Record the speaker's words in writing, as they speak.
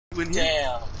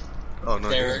Damn. Oh no,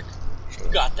 Dereck,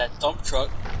 you got that dump truck.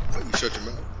 you shut your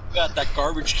mouth. You got that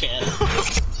garbage can. You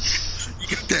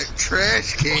got that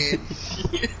trash can.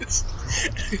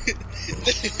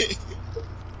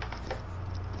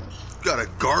 You got a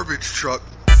garbage truck.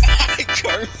 Garbage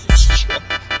truck.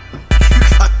 You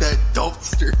got that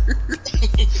dumpster.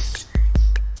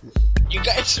 You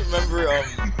guys remember,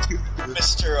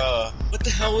 Mr. What the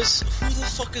hell who the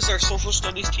fuck is our social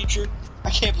studies teacher? I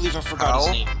can't believe I forgot his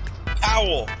name.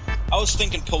 Powell. I was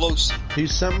thinking Pelosi. He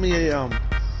sent me a,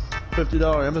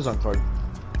 $50 Amazon card.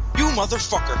 You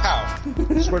motherfucker, how?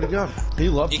 I swear to God. He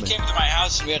loved He me. came to my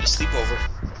house and we had a sleepover.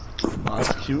 Oh,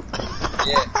 that's cute.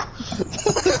 Yeah.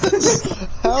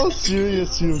 How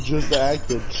serious you just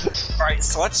acted. Alright,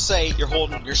 so let's say you're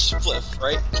holding your spliff,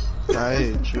 right? I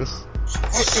hate you. A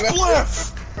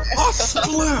spliff! A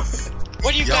spliff!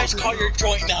 What do you guys call your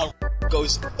joint now?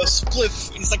 Goes, a spliff.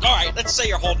 And he's like, alright, let's say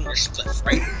you're holding your spliff,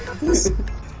 right?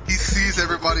 He sees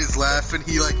everybody's laughing,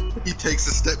 he takes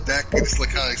a step back and just like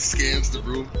kinda scans the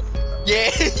room.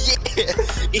 Yeah, yeah.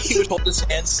 He would hold his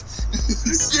hands.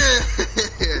 Yeah!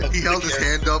 He held his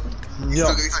hand up.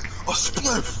 Yo. He's like, a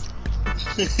spliff!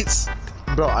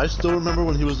 Bro, I still remember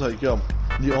when he was like, yo,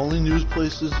 the only news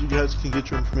places you guys can get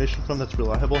your information from that's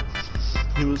reliable.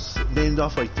 He was named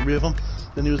off like 3 of them.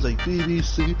 Then he was like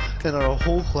BBC, and our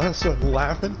whole class started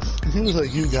laughing. And he was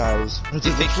like, "You guys." Do you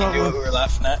think he knew what we were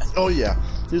laughing at? Oh yeah.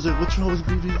 He was like, "What's wrong with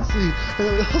BBC?" And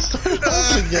then we all started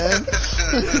laughing again.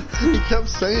 He kept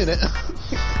saying it.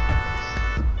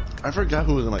 I forgot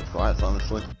who was in my class,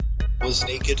 honestly. Was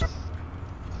naked.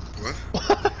 What?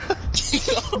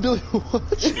 Billy,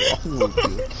 what's wrong with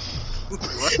you?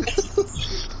 What?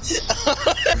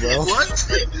 Well, What?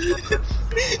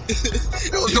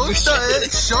 Yo, don't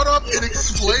shut up and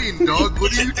explain, dog.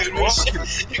 What are you talking?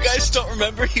 You guys don't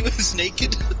remember he was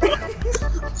naked?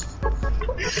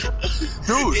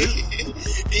 Dude.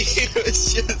 He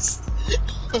was just...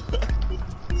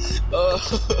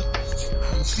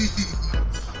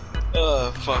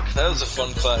 Oh, fuck. That was a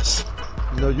fun class.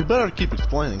 no, you better keep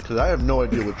explaining, because I have no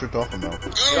idea what you're talking about. I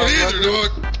don't either,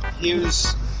 dog. He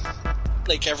was...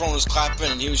 Like, everyone was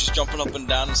clapping, and he was just jumping up and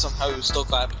down, and somehow he was still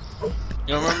clapping. You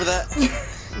don't remember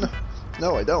that?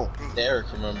 No, I don't.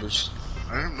 Dereck remembers.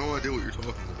 I have no idea what you're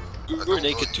talking about. You were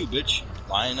naked too, bitch.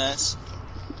 Lying ass.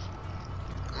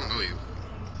 I don't know you.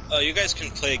 Oh, you guys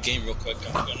can play a game real quick.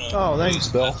 I'm gonna... Oh, thanks,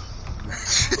 Bill.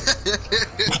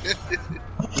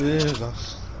 Yeah.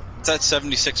 It's at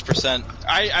 76%.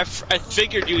 I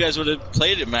figured you guys would have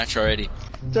played a match already.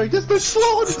 Derek, this bitch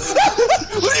slowed!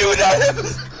 What are you doing?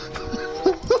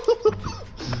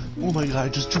 Oh my god, I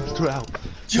just jumped her out.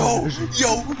 Yo, we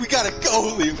gotta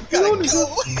go, Liam. We gotta go.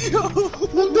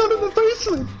 I'm down in the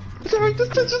basement. Derek, this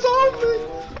bitch is on me.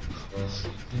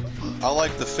 I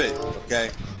like the fit, okay?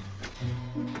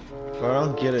 I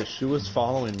don't get it. She was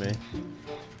following me.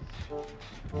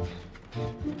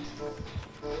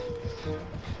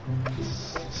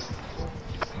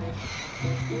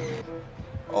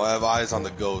 Oh, I have eyes on the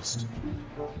ghost.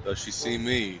 Does she see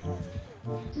me?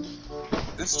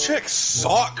 This chick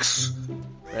sucks!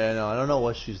 Yeah, no, I don't know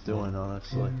what she's doing,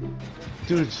 honestly.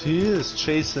 Dude, she is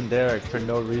chasing Dereck for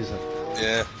no reason.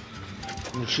 Yeah.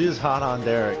 And she is hot on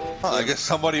Dereck. Huh, I guess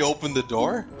somebody opened the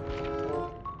door?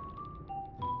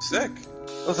 Sick.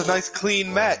 That was a nice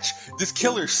clean match. This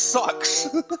killer sucks.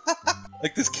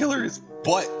 Like, this killer is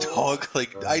butt, dog.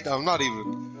 Like, I'm not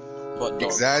even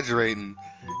exaggerating.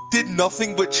 Did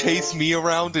nothing but chase me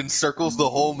around in circles the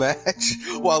whole match,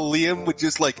 while Liam would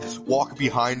just, like, walk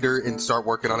behind her and start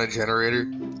working on a generator.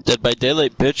 Dead by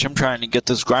daylight, bitch. I'm trying to get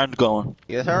this grind going.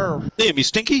 Yes, sir. Liam, you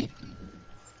stinky?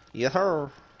 Yes, sir.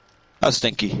 How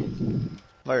stinky?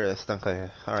 Very stinky.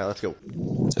 Alright, let's go.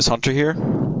 Is Hunter here?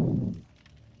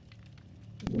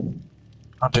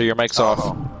 Hunter, your mic's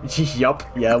off. Yup,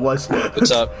 yeah, it was.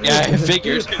 What's up? Yeah, I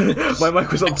figured. My mic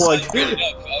was unplugged.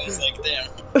 I was like, damn.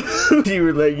 You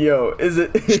were like, yo, is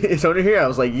Hunter here? I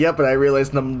was like, yep, and I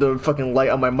realized the fucking light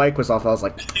on my mic was off. I was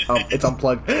like, it's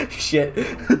unplugged. Shit.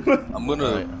 I'm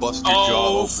gonna bust your jaw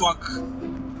Oh, open. fuck.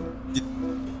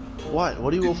 What?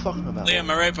 What are you all fucking about? Liam,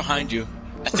 I'm right behind you.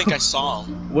 I think I saw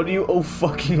him. What are you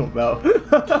fucking about?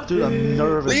 Dude, I'm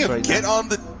nervous Liam, right get now. on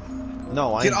the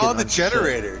No, I get ain't on the getting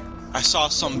generator. I saw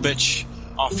some bitch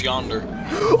off yonder.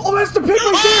 Oh, that's the pig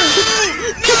right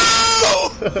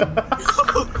there!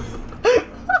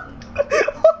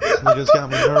 This nigga's got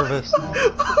me nervous.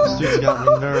 This dude's got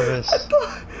me nervous. I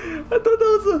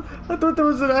thought there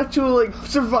was an actual, like,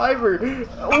 survivor.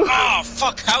 Oh,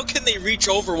 fuck. How can they reach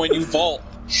over when you vault?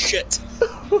 Shit.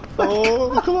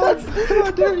 Oh, come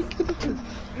on, Derek.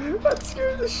 That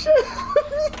scared the shit.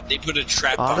 They put a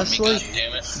trap Honestly, on me,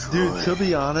 goddammit. dude, to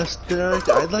be honest, Derek,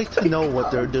 I'd like to know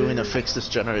what they're doing to fix this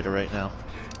generator right now.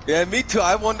 Yeah, me too.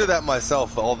 I wonder that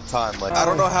myself all the time. Like, I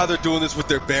don't know how they're doing this with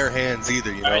their bare hands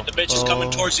either, you know? Alright, the bitch is coming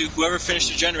towards you. Whoever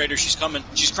finished the generator, she's coming.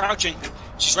 She's crouching.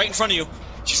 She's right in front of you.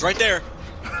 She's right there.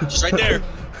 She's right there.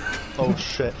 Oh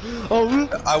shit. Oh, really?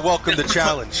 I welcome the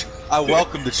challenge. I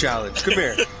welcome the challenge. Come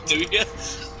here. Do you?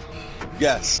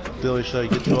 Yes. Billy, should I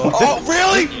get you off? Oh,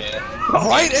 really? Yeah.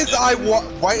 Right as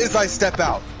I step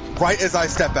out. Right as I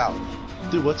step out.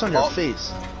 Dude, what's on your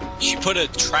face? She put a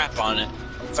trap on it.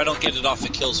 If I don't get it off,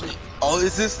 it kills me. Oh,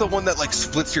 is this the one that like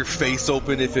splits your face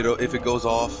open if it goes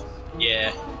off?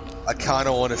 Yeah. I kind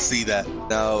of want to see that.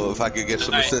 Now, if I could get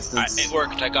some assistance. It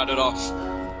worked. I got it off.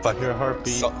 But Your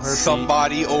heartbeat.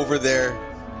 somebody over there.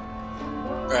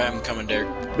 Alright, I'm coming, Derek.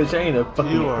 Bitch, I ain't a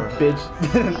fucking You are.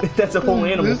 bitch. That's a whole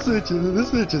animal.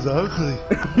 This bitch is ugly.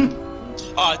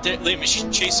 Liam, is she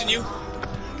chasing you?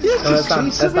 Yeah, No,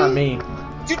 that's not me.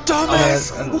 You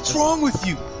dumbass! Oh, What's wrong with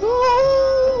you?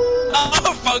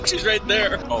 Oh, fuck, she's right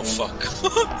there. Oh, fuck.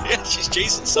 Yeah, she's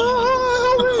chasing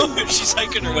someone. She's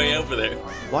hiking her way over there.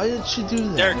 Why did she do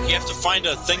that? Derek, you have to find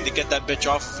a thing to get that bitch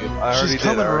off of you. I already She's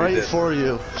coming I already right for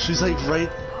you. She's like right.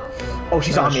 Oh,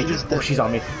 she's on me. she just Oh, did. she's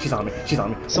on me. She's on me. She's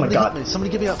on me. Oh my Somebody help god. me.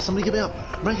 Somebody get me up. Somebody get me up.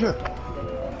 Right here.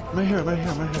 Right here. Right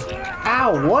here. Right here.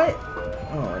 Ow, what?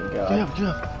 Oh my Get god. up. Get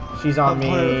up. She's on I'm me.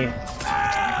 tired.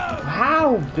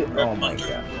 How? Oh my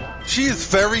god. She is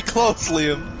very close,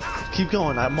 Liam. Keep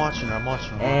going. I'm watching her. I'm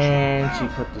watching her. And she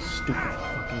put the stupid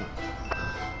fucking.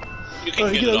 You can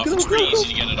Alright, get get it up, off. get It's up, pretty get up.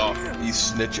 easy to get it off. You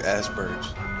snitch ass birds.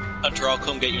 Hunter, I'll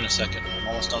come get you in a second. I'm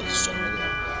almost done with this generator.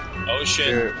 Oh, shit.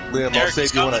 Here, Liam, I'll Derek, save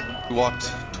he's you when coming. I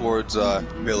walked towards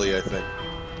Billy, I think.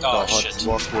 Oh, No, shit.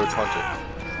 Walk towards Hunter.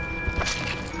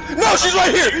 No, she's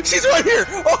right here! She's right here!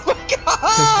 Oh my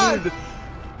god!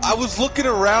 I was looking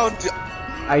around.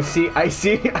 I see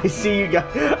you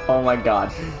guys. Oh my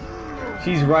god.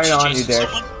 She's right on you chasing there.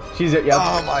 someone? She's at, yep.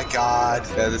 Oh my god.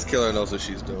 Yeah, this killer knows what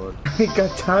she's doing. I ain't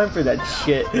got time for that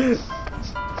shit.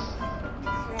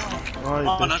 Alright, Come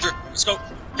on, bitch. Hunter. Let's go.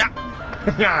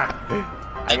 Yeah.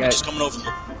 That bitch is coming over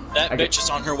here. That bitch is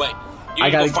on her way. You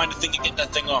gotta go find a thing to get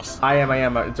that thing off. I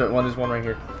am. There's one right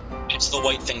here. It's the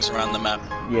white things around the map.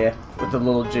 Yeah, with the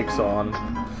little jigsaw on. God,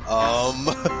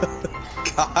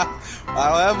 I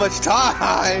don't have much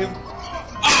time.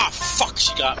 Ah, fuck,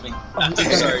 she got me. I'm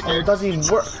sorry, Oh, it Derek. doesn't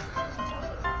even work.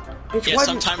 Bitch, Yeah, why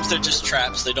sometimes they're just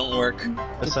traps. They don't work.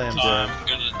 Yes, I am, So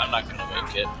Derek. I'm not gonna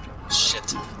make it.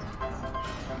 Shit.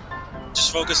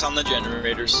 Just focus on the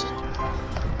generators.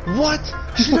 What?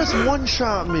 She just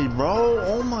one-shot me, bro.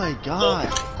 Oh my god.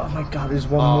 Oh my god, there's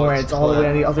one Oh, more, and it's it's all the way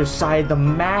on clever. the other side of the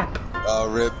map.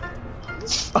 Rip.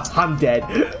 I'm dead.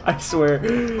 I swear.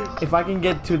 If I can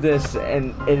get to this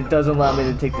and it doesn't allow me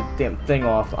to take the damn thing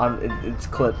off, it's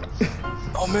clipped.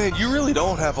 Oh man, you really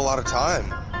don't have a lot of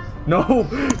time. No.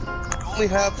 You only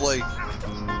have like.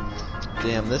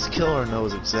 Damn, this killer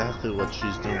knows exactly what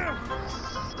she's doing.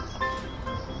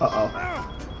 Uh-oh.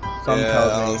 Something Yeah, I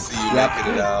tells don't me. see you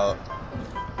making it out.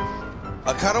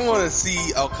 I kind of want to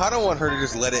see. I kind of want her to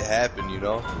just let it happen, you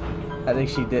know? I think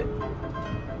she did.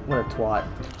 What a twat.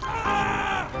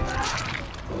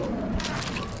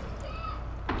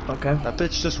 Okay. That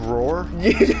bitch just roar.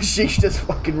 Yeah, she just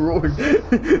fucking roared.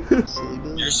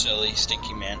 You're silly,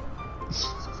 stinky man.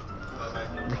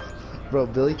 Bro,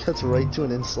 Billy cuts right to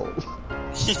an insult.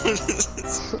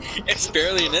 It's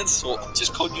barely an insult. I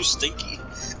just called you stinky.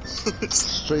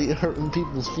 Straight hurting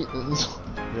people's feelings.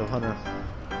 Yo, Hunter.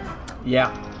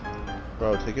 Yeah.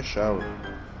 Bro, take a shower.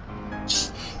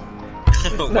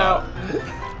 Oh, Now.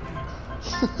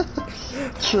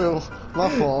 True. My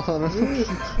fault, Hunter.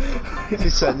 He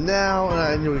said now, and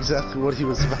I knew exactly what he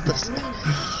was about to say.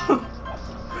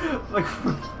 Like,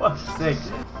 for fuck's sake.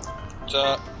 What's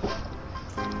up?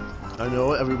 I know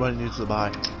what everybody needs to buy.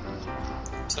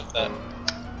 What's up, that?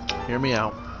 Hear me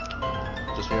out.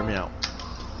 Just hear me out.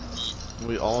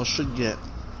 We all should get.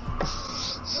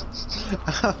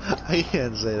 I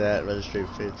can't say that with a straight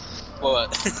face.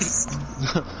 What?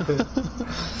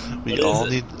 We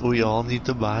all need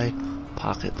to buy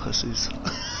pocket pussies.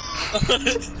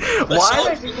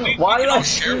 Why did I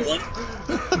share one?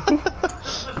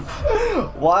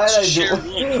 Why did I Share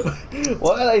do? one.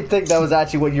 Why did I think that was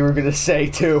actually what you were gonna say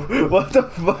too? What the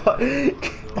fuck?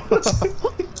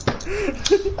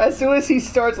 As soon as he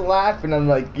starts laughing, I'm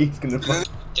like, he's gonna.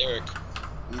 Derek.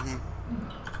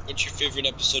 What's your favorite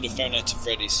episode of Five Nights at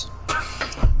Freddy's?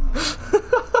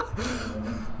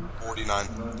 49.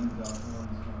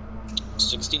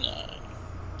 69.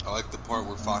 I like the part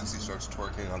where Foxy starts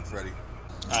twerking on Freddy.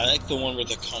 I like the one where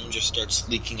the cum just starts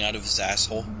leaking out of his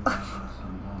asshole.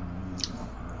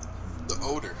 The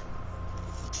odor.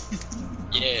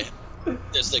 Yeah.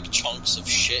 There's like chunks of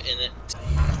shit in it.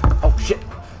 Oh shit.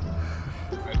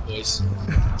 Alright, boys.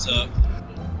 What's up?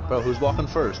 Bro, who's walking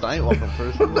first? I ain't walking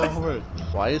first. Who's walking first?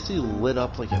 Why is he lit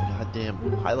up like a goddamn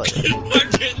highlighter? I'm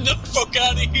getting the fuck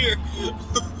out of here!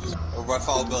 Or I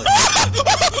follow Billy.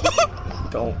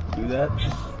 Don't do that.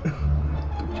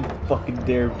 Don't you fucking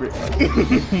dare, Brit.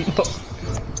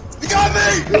 You got me!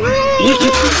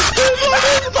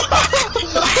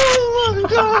 Oh my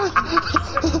god!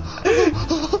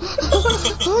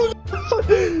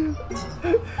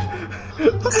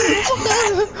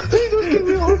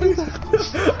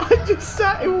 I just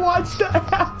sat and watched that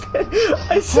happen.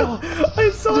 I saw Dude,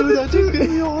 the that just gave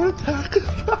me a heart attack.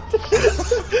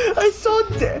 I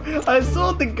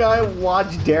saw the guy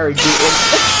watch Dereck do it.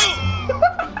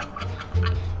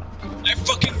 I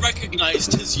fucking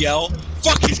recognized his yell.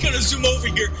 Fuck, he's gonna zoom over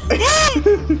here.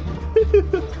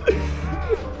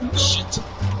 Shit.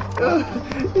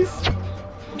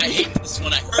 I hate this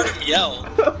one. I heard him yell.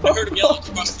 I heard him yell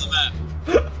across the map.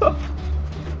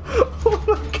 Oh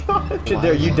my god.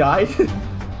 There, you died?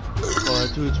 Oh,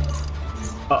 dude.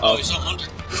 Oh, he's on Hunter.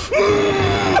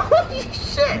 Holy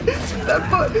shit!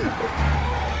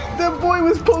 That boy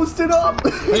was posted up! I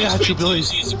got you, Billy.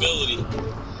 Use his ability.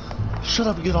 Shut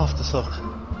up and get off this hook.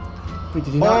 Wait,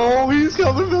 did he not? Oh, he's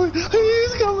coming, Billy. He's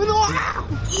coming. Oh.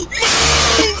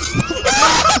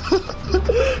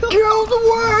 Get out of the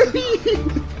way!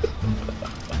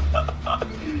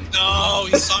 No,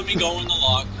 he saw me go in the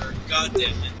locker. God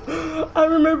damn it. I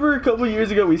remember a couple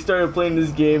years ago we started playing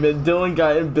this game and Dylan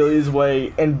got in Billy's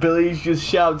way and Billy just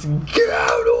shouts, "Get out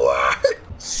of the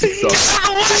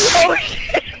way!"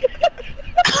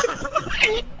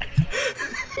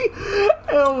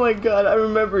 Oh my god, I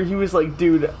remember he was like,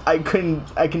 dude, I can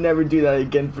never do that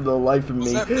again for the life of me.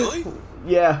 Was that Billy?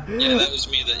 Yeah. Yeah, that was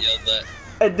me that yelled that.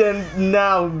 And then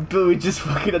now Billy just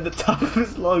fucking at the top of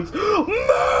his lungs, move!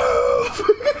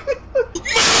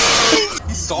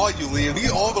 He saw you, Liam. He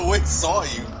all the way saw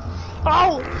you.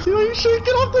 Ow! You should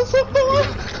get off this hook, Billy.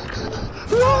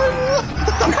 Run!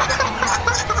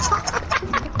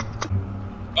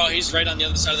 Oh, he's right on the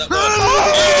other side of that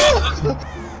wall.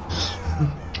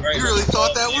 Right. You really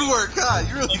thought that would work, huh?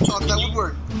 You really thought that would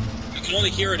work. You can only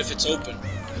hear it if it's open.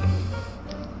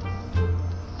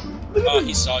 Oh,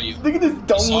 he saw you. Look at this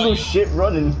dumb saw little you. shit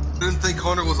running. I didn't think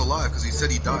Hunter was alive because he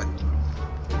said he died.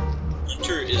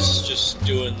 Hunter is just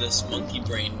doing this monkey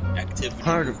brain activity.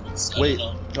 Hunter, movements. I wait.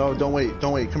 don't know. No, don't wait.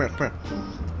 Don't wait. Come here.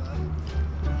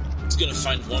 He's gonna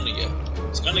find one of you.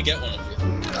 He's gonna get one of you.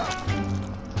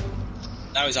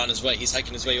 Now he's on his way. He's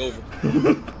hiking his way over.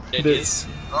 There he is.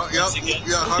 Oh, yep. Once again.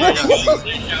 Yeah, Hunter got seen.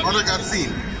 There you go. Hunter got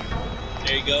seen.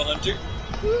 There you go, Hunter.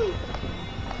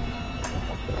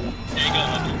 There you go,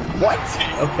 Hunter. What?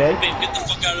 Okay. Babe, get the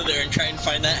fuck out of there and try and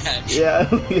find that hatch. Yeah.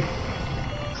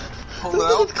 Pull it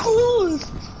out. Close.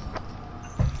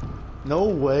 No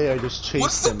way! I just chased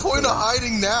What's the him. point of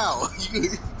hiding now?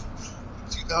 Okay.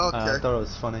 I thought it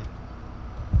was funny.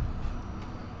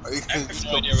 Are you I gonna have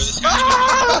no idea where this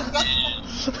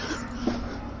guy's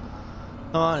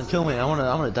Come on, kill me! I'm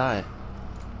gonna die.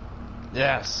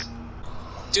 Yes.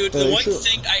 Dude, the Yeah, one sure.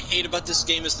 thing I hate about this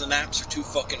game is the maps are too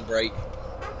fucking bright.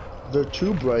 They're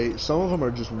too bright. Some of them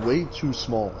are just way too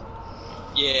small.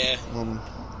 Yeah.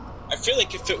 I feel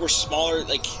like if it were smaller,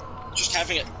 like, just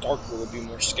having it darker would be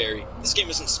more scary. This game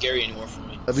isn't scary anymore for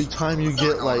me. Every time you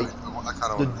get like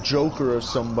the Joker or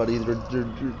somebody, they're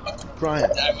crying.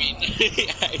 I mean,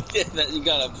 you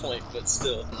got a point, but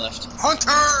still left.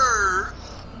 Hunter!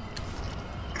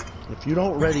 If you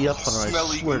don't ready up on it, I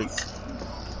Smelly swear to goose.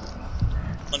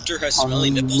 Hunter has smelly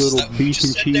nipples. Is Little that what you beef just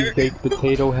and said cheese there? baked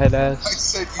potato head I ass.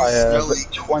 said you I have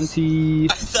smelly.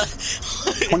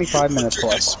 25 minutes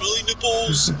Hunter has left. smelly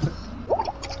nipples.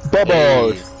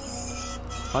 Bubbles!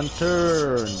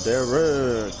 Hunter and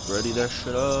Dereck, ready that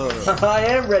shit up. I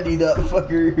am ready to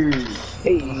fucker.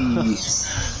 Hey!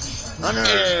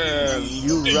 Hunter,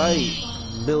 you right.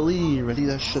 Billy, ready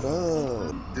that shit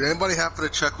up. Did anybody happen to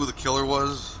check who the killer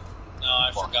was? No,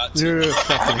 I forgot to. I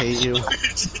fucking hate you.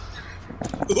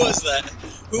 Who was that?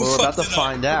 Who We're about fucked to it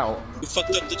find up? out. Who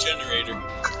fucked up the generator?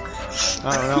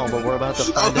 I don't know, but we're about to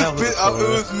find out who the It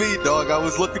killer is. was me, dog. I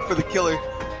was looking for the killer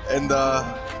and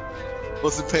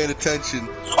wasn't paying attention.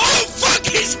 Oh fuck,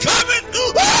 he's coming!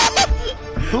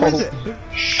 Who is it?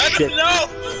 I don't know!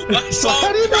 I saw How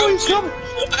him do you know he's crouching!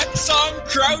 coming? I saw him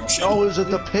crouching! Oh, is it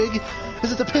the pig?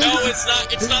 Is it the pig? No, it's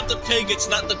not the pig, it's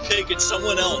not the pig, it's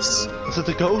someone else. Is it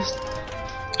the ghost?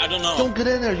 I don't know. Don't get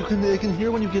in there. They can hear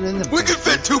when you get in there. We can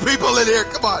fit 2 people in here.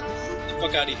 Come on.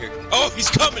 fuck out of here. Oh, he's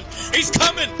coming! He's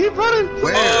coming! Keep running!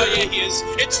 Where? Oh, yeah, he is.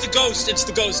 It's the ghost. It's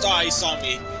the ghost. Ah, he saw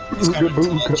me. He's coming.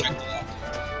 Check it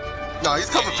out. Nah, he's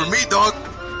coming for me, dog.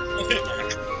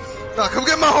 Nah, come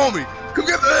get my homie. Come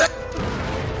get that.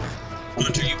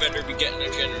 Hunter, you better be getting a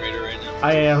generator right now.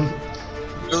 I am.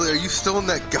 Really, are you still in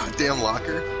that goddamn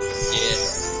locker?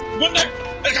 Yeah. One there!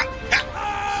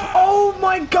 Oh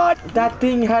my god! That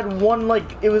thing had one,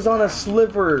 like, it was on a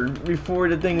sliver before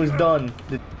the thing was done.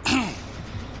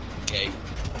 Okay.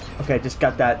 Okay, just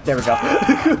got that. There we go.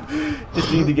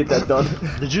 Just need to get that done.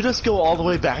 Did you just go all the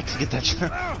way back to get that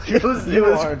shit? You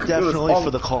are definitely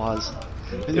for the cause.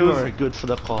 And you are good for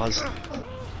the cause.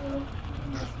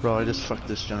 Bro, I just fucked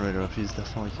this generator up. He's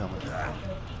definitely coming.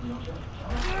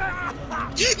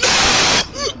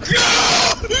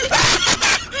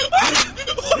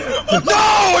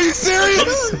 No! Are you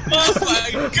serious? Oh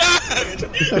my god!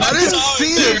 I didn't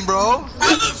see him, bro.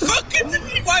 How the fuck is it?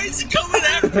 Why is he coming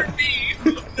after me?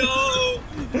 No!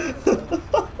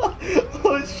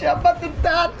 Oh shit, I'm about to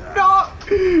die. No!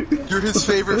 You're his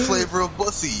favorite flavor of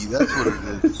bussy. That's what it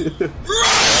is.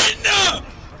 Run!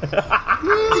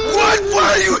 What? Why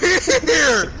are you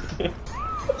here?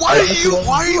 Why are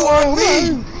you on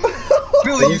me?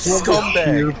 Billy, you scumbag.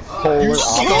 You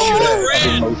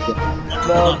scumbag.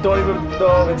 No, don't even. No,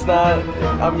 it's not.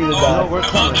 I'm gonna die. No, we're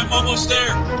coming. I'm almost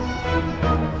there.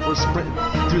 We're sprinting.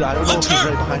 Dude, I don't know if he's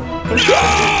right behind me.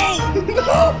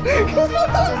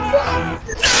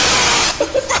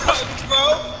 Bro!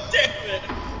 Damn it!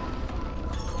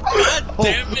 God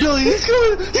damn it! Billy, he's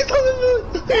coming! He's coming!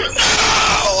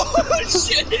 No!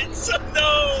 Shit! No!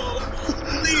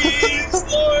 Please,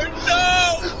 Lord, no!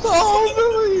 Oh,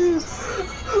 Billy!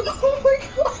 Oh my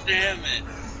god! Damn it!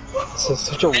 This is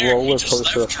such a roller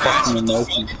coaster of fucking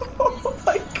emotion. Oh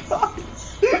my god!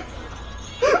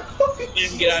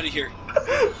 Man, get out of here.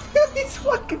 These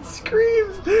fucking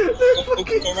screams! Go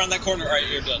around that corner. Alright,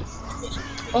 you're done.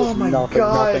 Oh my Nothing,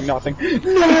 god! nothing.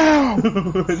 No!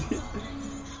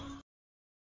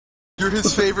 You're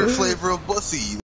his favorite flavor of bussy.